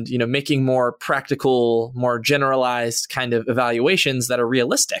and, making more practical, more generalized kind of evaluations that are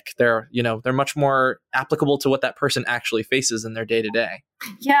realistic. They're much more applicable to what that person actually faces in their day to day.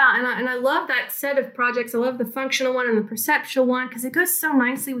 Yeah. And I love that set of projects. I love the functional one and the perceptual one because it goes so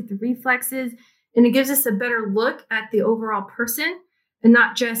nicely with the reflexes and it gives us a better look at the overall person and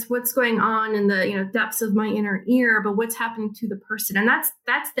not just what's going on in the, depths of my inner ear, but what's happening to the person. And that's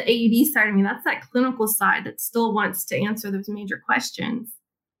the AED side of me. That's that clinical side that still wants to answer those major questions.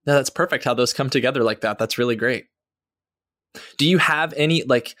 No, that's perfect how those come together like that. That's really great. Do you have any,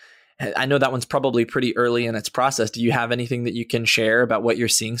 I know that one's probably pretty early in its process. Do you have anything that you can share about what you're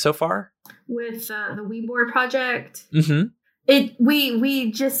seeing so far? With the WeBoard project? Mm-hmm.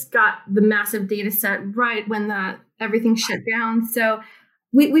 We just got the massive data set right when everything shut down. So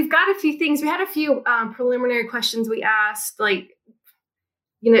we've got a few things. We had a few preliminary questions we asked, did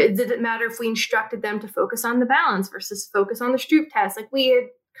it matter if we instructed them to focus on the balance versus focus on the Stroop test? We had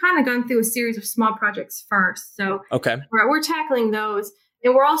kind of gone through a series of small projects first. So okay, we're tackling those.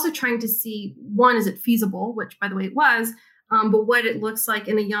 And we're also trying to see, one, is it feasible, which by the way it was, but what it looks like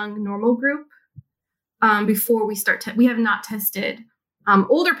in a young normal group. Before we start, we have not tested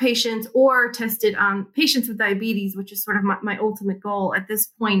older patients or tested patients with diabetes, which is sort of my ultimate goal at this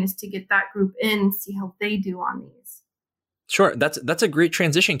point is to get that group in and see how they do on these. Sure. That's a great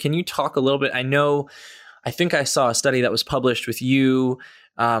transition. Can you talk a little bit? I think I saw a study that was published with you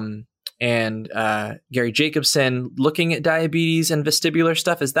and Gary Jacobson looking at diabetes and vestibular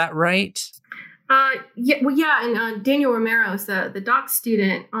stuff. Is that right? Yeah. And Daniel Romero is the doc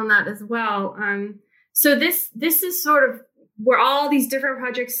student on that as well. So this is sort of where all these different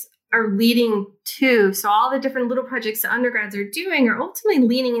projects are leading to. So all the different little projects that undergrads are doing are ultimately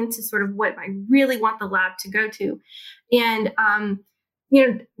leaning into sort of what I really want the lab to go to. And,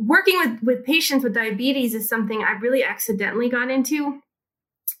 working with patients with diabetes is something I really accidentally got into.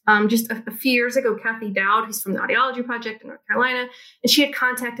 Just a few years ago, Kathy Dowd, who's from the Audiology Project in North Carolina, and she had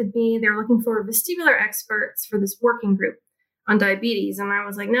contacted me. They were looking for vestibular experts for this working group on diabetes. And I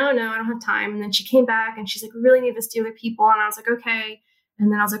was like, no, I don't have time. And then she came back and she's like, we really need vestibular people. And I was like, okay.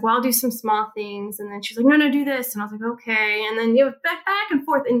 And then I was like, well, I'll do some small things. And then she's like, no, do this. And I was like, okay. And then back and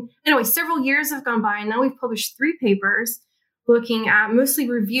forth. And anyway, several years have gone by and now we've published 3 papers looking at mostly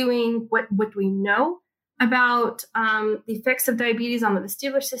reviewing what do we know about the effects of diabetes on the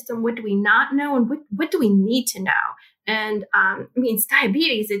vestibular system. What do we not know? And what do we need to know? And it's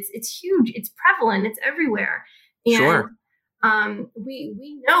diabetes. It's huge. It's prevalent. It's everywhere. And sure.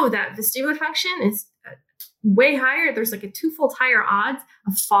 We know that vestibular function is way higher. There's like a 2-fold higher odds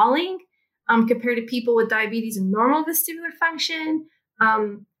of falling compared to people with diabetes and normal vestibular function.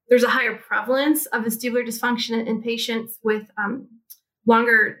 There's a higher prevalence of vestibular dysfunction in patients with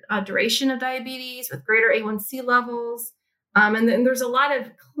longer duration of diabetes, with greater A1C levels. And then there's a lot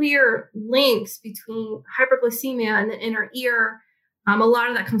of clear links between hyperglycemia and the inner ear. A lot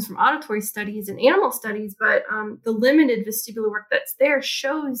of that comes from auditory studies and animal studies, but the limited vestibular work that's there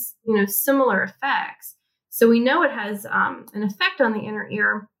shows, similar effects. So we know it has an effect on the inner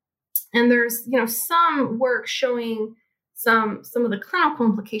ear. And there's, some work showing some of the clinical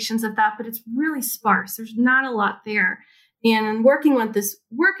implications of that, but it's really sparse. There's not a lot there. And in working with this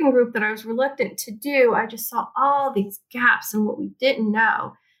working group that I was reluctant to do, I just saw all these gaps in what we didn't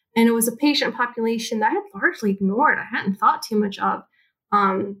know. And it was a patient population that I had largely ignored. I hadn't thought too much of.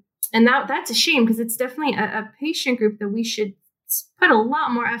 And that's a shame, because it's definitely a patient group that we should put a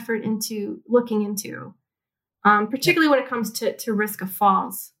lot more effort into looking into, particularly when it comes to risk of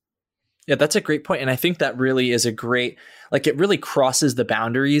falls. Yeah, that's a great point. And I think that really is a great, it really crosses the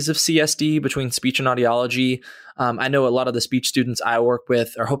boundaries of CSD between speech and audiology. I know a lot of the speech students I work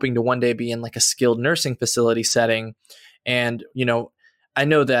with are hoping to one day be in a skilled nursing facility setting. And, I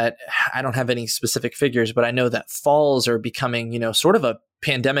know that I don't have any specific figures, but I know that falls are becoming, sort of a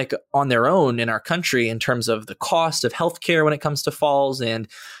pandemic on their own in our country in terms of the cost of healthcare when it comes to falls and,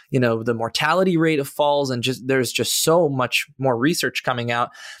 the mortality rate of falls. And there's just so much more research coming out.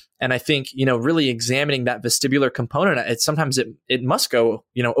 And I think, really examining that vestibular component, sometimes it must go,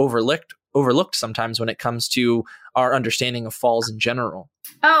 overlooked sometimes when it comes to our understanding of falls in general.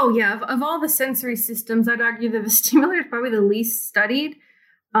 Oh, yeah. Of all the sensory systems, I'd argue the vestibular is probably the least studied.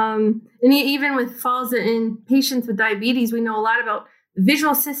 And even with falls in patients with diabetes, we know a lot about the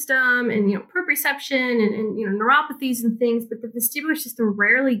visual system and, proprioception and neuropathies and things, but the vestibular system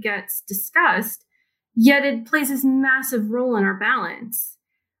rarely gets discussed, yet it plays this massive role in our balance.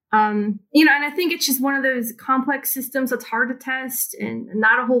 And I think it's just one of those complex systems that's hard to test, and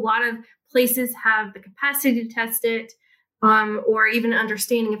not a whole lot of places have the capacity to test it, or even an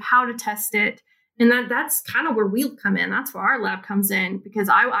understanding of how to test it. And that's kind of where we come in. That's where our lab comes in, because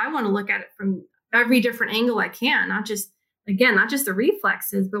I want to look at it from every different angle I can, not just the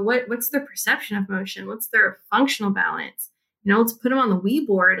reflexes, but what's their perception of motion? What's their functional balance? Let's put them on the Wii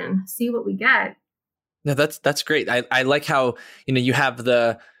board and see what we get. No, that's great. I like how,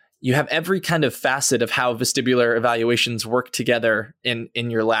 you have every kind of facet of how vestibular evaluations work together in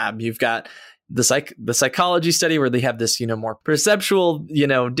your lab. You've got the psychology study where they have this, more perceptual,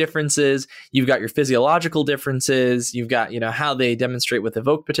 differences. You've got your physiological differences. You've got, how they demonstrate with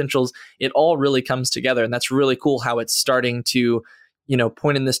evoked potentials. It all really comes together. And that's really cool how it's starting to,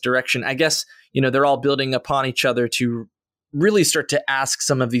 point in this direction. I guess, they're all building upon each other to really start to ask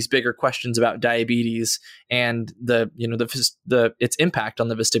some of these bigger questions about diabetes and its impact on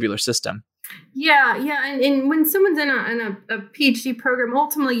the vestibular system. Yeah. And when someone's in a PhD program,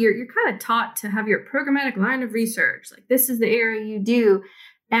 ultimately you're kind of taught to have your programmatic line of research. Like, this is the area you do.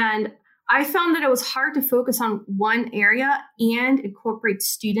 And I found that it was hard to focus on one area and incorporate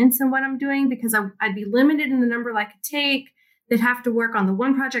students in what I'm doing, because I'd be limited in the number I could take. They'd have to work on the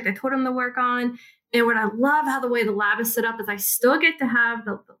one project I told them to work on. And what I love how the way the lab is set up is I still get to have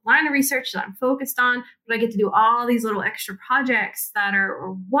the line of research that I'm focused on, but I get to do all these little extra projects that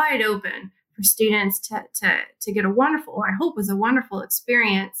are wide open for students to get a wonderful, or I hope was a wonderful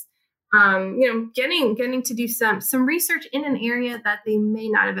experience. Getting to do some research in an area that they may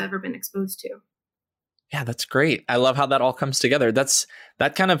not have ever been exposed to. Yeah, that's great. I love how that all comes together. That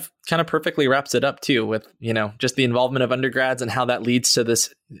kind of perfectly wraps it up too, with, just the involvement of undergrads and how that leads to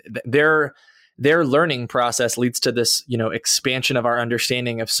this, their learning process leads to this, expansion of our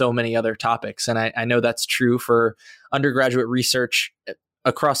understanding of so many other topics. And I know that's true for undergraduate research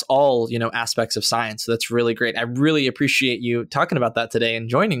across all, aspects of science. So that's really great. I really appreciate you talking about that today and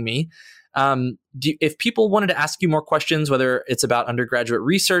joining me. If people wanted to ask you more questions, whether it's about undergraduate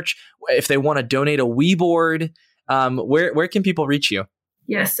research, if they want to donate a Wii board, where can people reach you?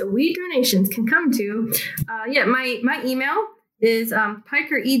 Yes, so Wii donations can come to, my email is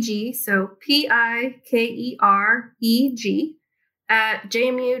PikerEG, so PIKEREG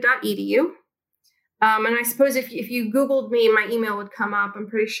 @jmu.edu. And I suppose if you Googled me, my email would come up. I'm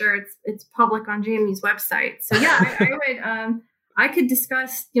pretty sure it's public on JMU's website. So yeah, I could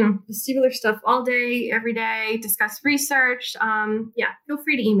discuss, vestibular stuff all day, every day, discuss research. Feel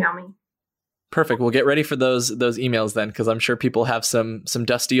free to email me. Perfect. We'll get ready for those emails then, because I'm sure people have some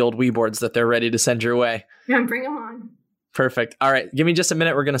dusty old Wii boards that they're ready to send your way. Yeah, bring them on. Perfect. All right. Give me just a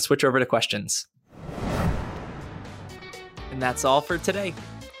minute. We're going to switch over to questions. And that's all for today.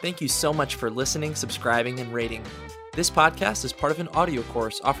 Thank you so much for listening, subscribing, and rating. This podcast is part of an audio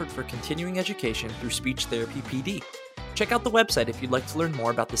course offered for continuing education through Speech Therapy PD. Check out the website if you'd like to learn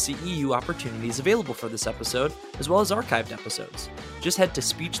more about the CEU opportunities available for this episode, as well as archived episodes. Just head to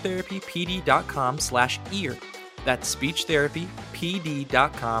speechtherapypd.com/ear. That's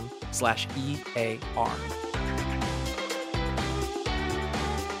speechtherapypd.com/EAR.